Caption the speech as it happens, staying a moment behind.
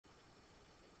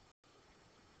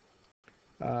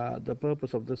The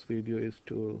purpose of this video is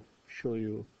to show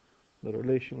you the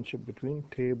relationship between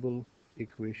table,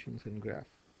 equations, and graph.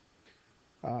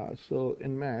 So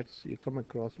in maths, you come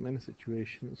across many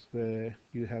situations where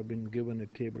you have been given a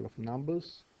table of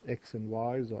numbers, x and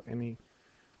y's, or any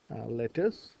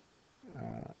letters,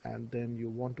 and then you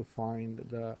want to find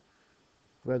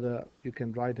whether you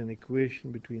can write an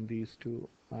equation between these two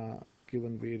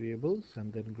given variables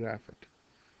and then graph it.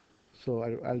 So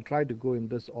I'll try to go in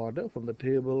this order. From the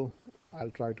table, I'll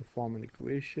try to form an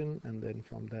equation, and then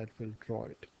from that we'll draw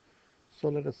it. So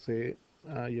let us say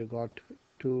you got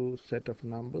two set of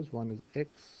numbers. One is x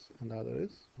and the other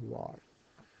is y.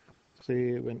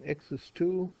 Say when x is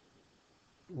 2,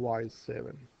 y is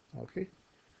 7. Okay.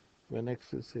 When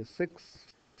x is say 6,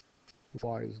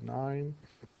 y is 9.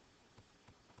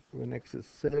 When x is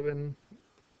 7,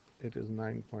 it is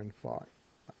 9.5.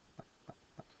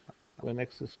 When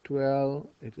x is 12,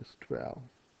 it is 12.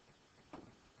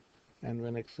 And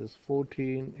when x is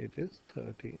 14, it is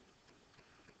 13.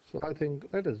 So I think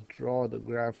let us draw the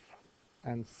graph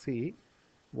and see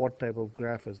what type of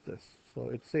graph is this. So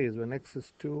it says when x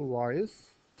is 2, y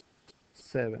is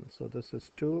 7. So this is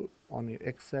 2 on the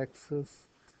x-axis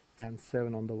and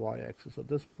 7 on the y-axis. So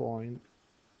this point,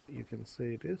 you can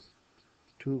say it is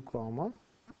 2 comma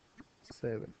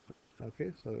 7.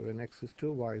 Okay, so when x is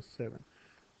 2, y is 7.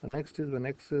 The next is when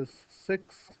x is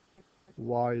 6,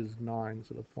 y is 9.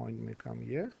 So the point may come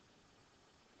here.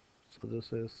 So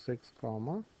this is 6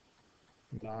 comma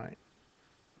 9.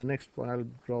 The next point, I'll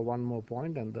draw one more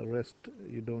point, and the rest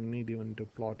you don't need even to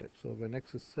plot it. So when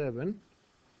x is 7,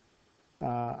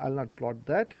 I'll not plot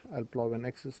that. I'll plot when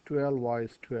x is 12, y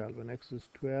is 12. When x is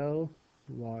 12,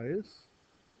 y is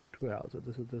 12. So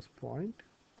this is this point,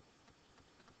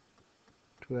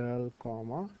 12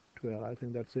 comma 12. I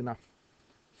think that's enough.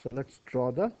 So let's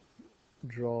draw the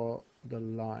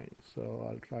line. So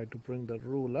I'll try to bring the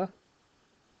ruler.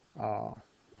 I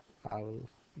will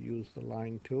use the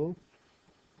line tool.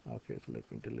 Okay, so let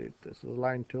me delete this. So the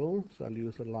line tool. So I'll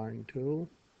use the line tool.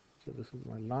 So this is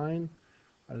my line.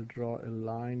 I'll draw a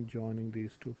line joining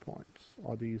these 2 points,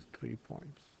 or these 3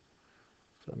 points.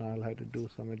 So now I'll have to do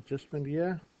some adjustment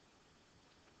here.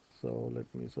 So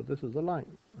so this is the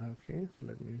line. Okay, so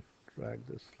let me drag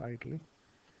this slightly.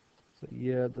 So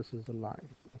here, this is the line.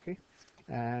 Okay,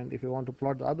 and if you want to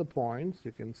plot the other points,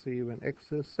 you can see when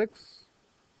x is 6,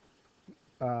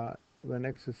 when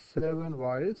x is 7,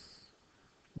 y is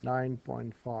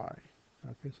 9.5.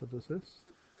 Okay, so this is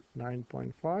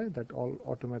 9.5. That all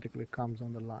automatically comes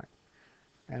on the line.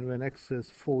 And when x is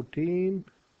 14,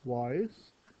 y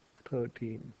is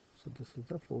 13. So this is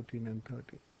the 14 and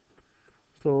 13.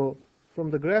 So from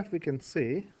the graph we can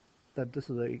say that this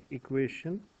is the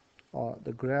equation, or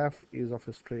the graph is of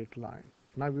a straight line.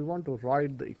 Now we want to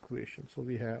write the equation. So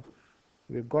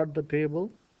we've got the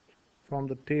table. From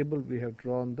the table we have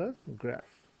drawn the graph.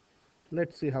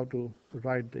 Let's see how to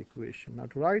write the equation. Now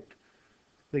to write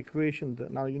the equation,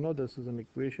 now you know this is an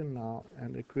equation now,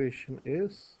 and equation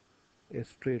is a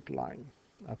straight line.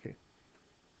 Okay.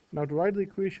 Now to write the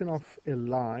equation of a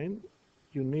line,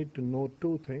 you need to know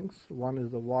two things. One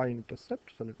is the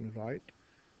y-intercept. So let me write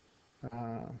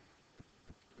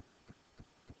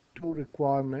two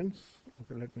requirements.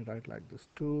 Okay, let me write like this: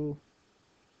 two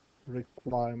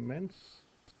requirements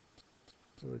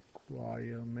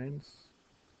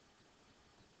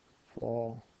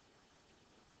for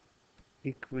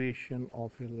equation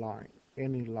of a line,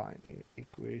 any line,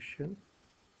 equation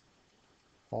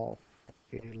of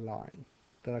a line.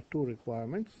 There are two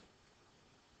requirements,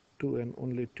 two and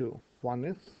only two. One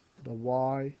is the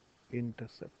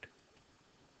y-intercept.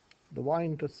 The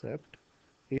y-intercept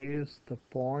is the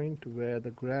point where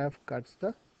the graph cuts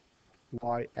the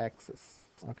y-axis.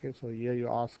 Okay, so here you're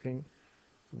asking,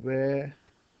 where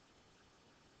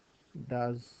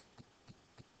does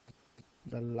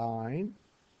the line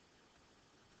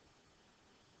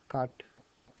cut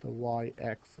the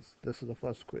y-axis? This is the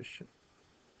first question.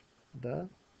 The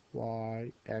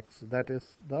y-axis, that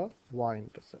is the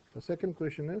y-intercept. The second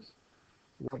question is,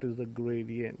 what is the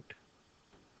gradient?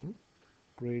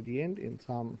 Gradient, in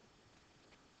some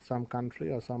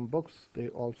country or some books, they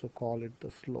also call it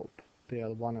the slope. They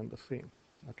are one and the same.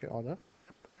 Okay, so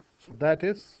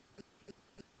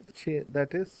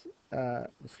the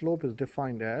slope is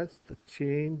defined as the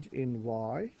change in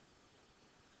y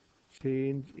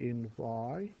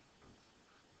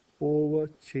over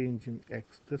change in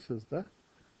x. This is the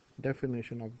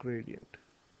definition of gradient.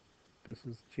 This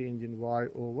is change in y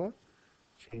over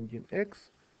change in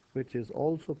x, which is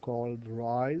also called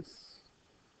rise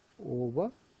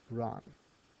over run,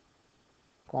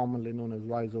 commonly known as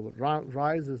rise over run.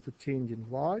 Rise is the change in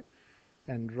y,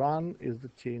 and run is the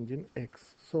change in x.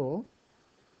 So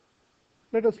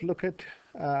let us look at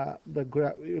the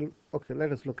graph. Okay,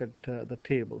 let us look at the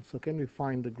table. So can we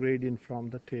find the gradient from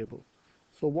the table?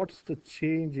 So what's the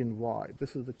change in y?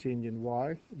 This is the change in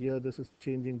y. Here this is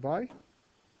changing by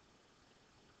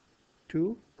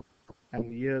 2,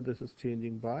 and here this is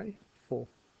changing by 4.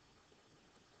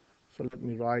 So let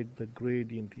me write the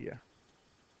gradient here.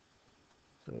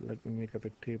 So let me make up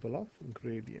a table of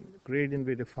gradient. Gradient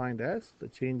we defined as the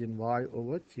change in y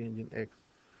over change in x.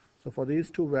 So for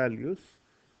these two values,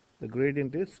 the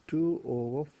gradient is 2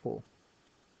 over 4,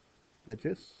 which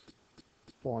is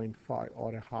 0.5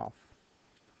 or a half.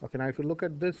 Okay, now if you look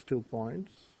at these 2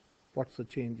 points, what's the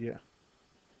change here?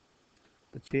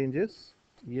 The change is,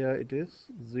 here it is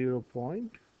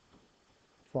 0.5,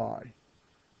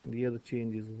 and here the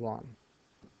change is 1.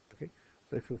 Okay,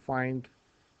 so if you find,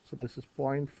 so this is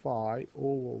 0.5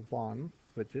 over 1,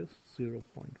 which is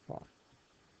 0.5.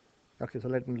 Okay, so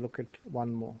let me look at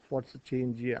one more. What's the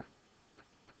change here?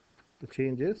 The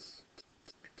change is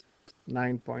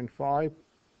 9.5,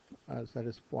 as that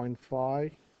is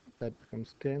 0.5, that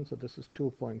becomes 10, so this is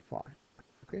 2.5.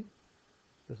 Okay,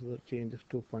 this is the change of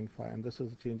 2.5, and this is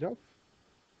the change of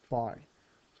 5.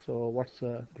 So what's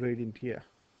the gradient here?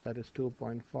 That is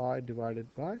 2.5 divided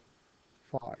by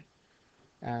 5.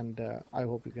 And I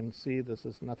hope you can see this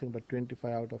is nothing but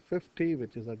 25 out of 50,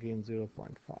 which is again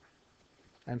 0.5.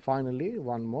 And finally,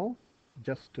 one more,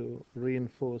 just to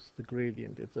reinforce the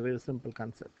gradient. It's a very simple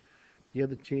concept. Here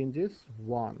the change is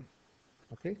 1.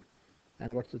 Okay,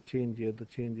 and what's the change here? The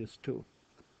change is 2.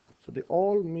 So they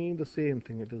all mean the same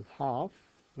thing. It is half,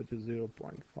 which is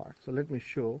 0.5. So let me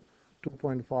show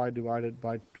 2.5 divided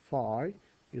by 5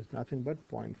 is nothing but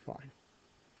 0.5.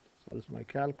 So this is my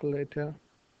calculator.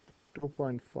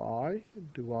 2.5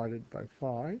 divided by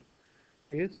 5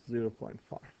 is 0.5.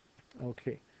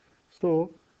 Okay,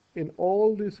 so in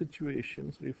all these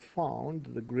situations we found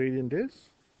the gradient is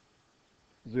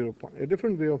 0. A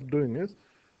different way of doing is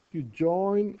you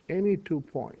join any 2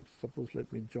 points. Suppose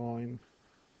let me join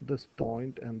this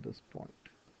point and this point.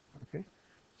 Okay,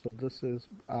 so this is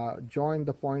join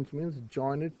the points means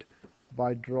join it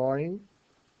by drawing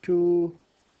 2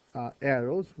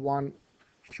 arrows, one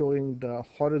showing the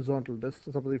horizontal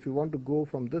distance. Suppose if you want to go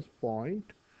from this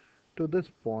point to this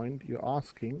point, you're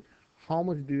asking how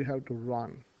much do you have to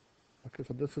run. Okay,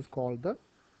 so this is called the,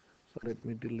 so let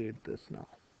me delete this now.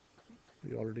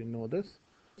 We already know this.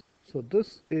 So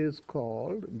this is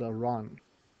called the run,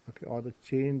 okay, or the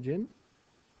change in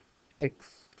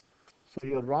x. So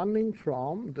you're running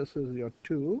from, this is your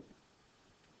 2,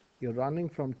 you're running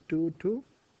from 2 to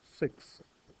 6.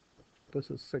 This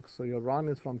is 6, so your run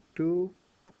is from 2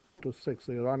 to 6,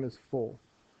 so your run is 4.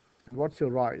 And what's your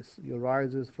rise? Your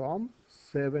rise is from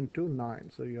 7 to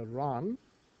 9, so your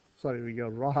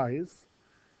rise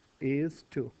is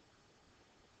 2,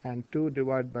 and 2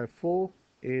 divided by 4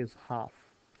 is half.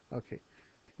 Okay,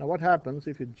 now what happens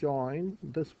if you join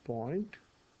this point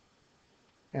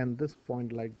and this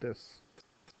point like this?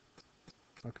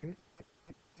 Okay,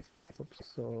 oops,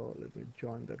 so let me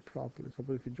join that properly.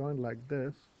 Suppose if you join like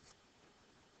this,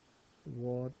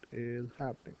 what is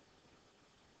happening?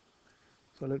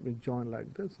 So let me join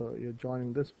like this. So you're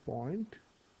joining this point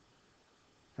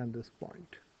and this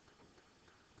point.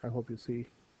 I hope you see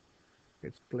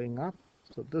it's playing up.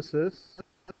 So this is,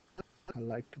 I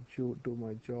like to do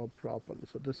my job properly.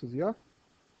 So this is your,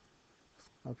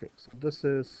 okay, so this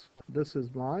is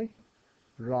my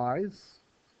rise,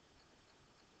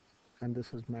 and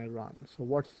this is my run. So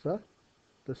what's the,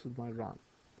 this is my run.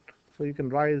 So you can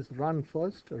rise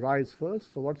first.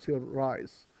 So what's your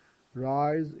rise?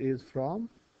 Rise is from,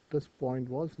 this point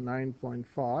was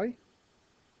 9.5.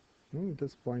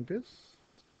 This point is,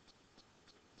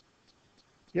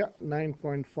 yeah,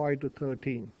 9.5 to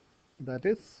 13. That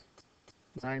is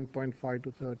 9.5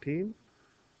 to 13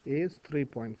 is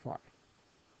 3.5.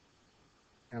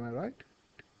 Am I right?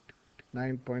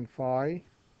 9.5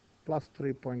 plus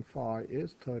 3.5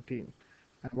 is 13.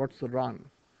 And what's the run?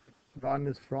 Run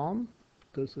is from,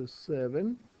 this is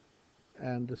 7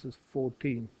 and this is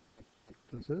 14.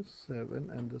 This is 7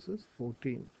 and this is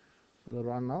 14. So the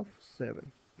run of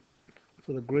 7.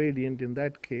 So the gradient in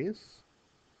that case,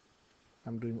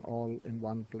 I'm doing all in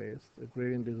one place. The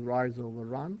gradient is rise over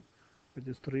run, which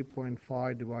is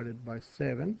 3.5 divided by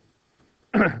 7,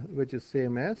 which is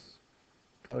same as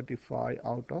 35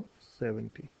 out of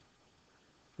 70,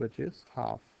 which is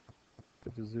half,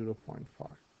 which is 0.5.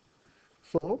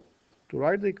 So to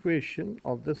write the equation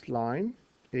of this line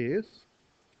is,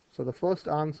 so the first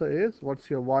answer is, what's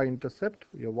your y-intercept?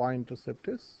 Your y-intercept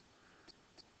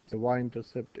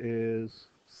is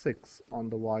 6 on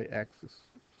the y-axis.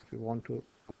 If you want to,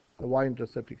 the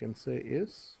y-intercept you can say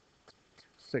is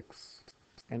 6,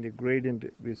 and the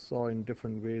gradient we saw in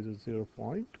different ways is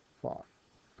 0.5.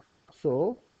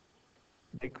 So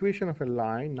the equation of a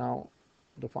line, now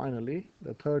finally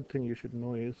the third thing you should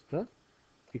know is the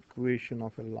equation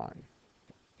of a line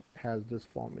has this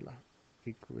formula.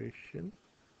 Equation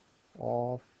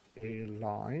of a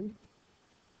line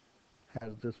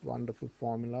has this wonderful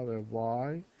formula where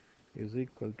y is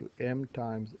equal to m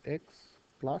times x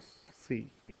plus c,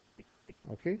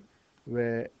 okay,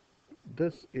 where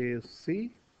this is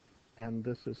c and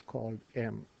this is called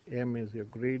m. M is your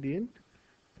gradient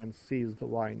and c is the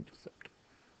y-intercept.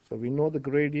 So we know the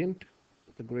gradient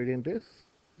is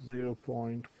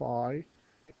 0.5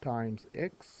 times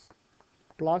x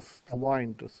plus the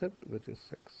y-intercept, which is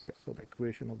 6. So the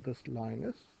equation of this line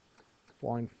is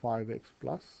 0.5x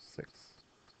plus 6.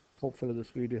 Hopefully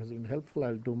this video has been helpful.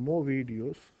 I'll do more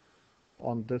videos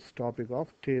on this topic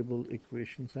of table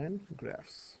equations and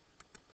graphs.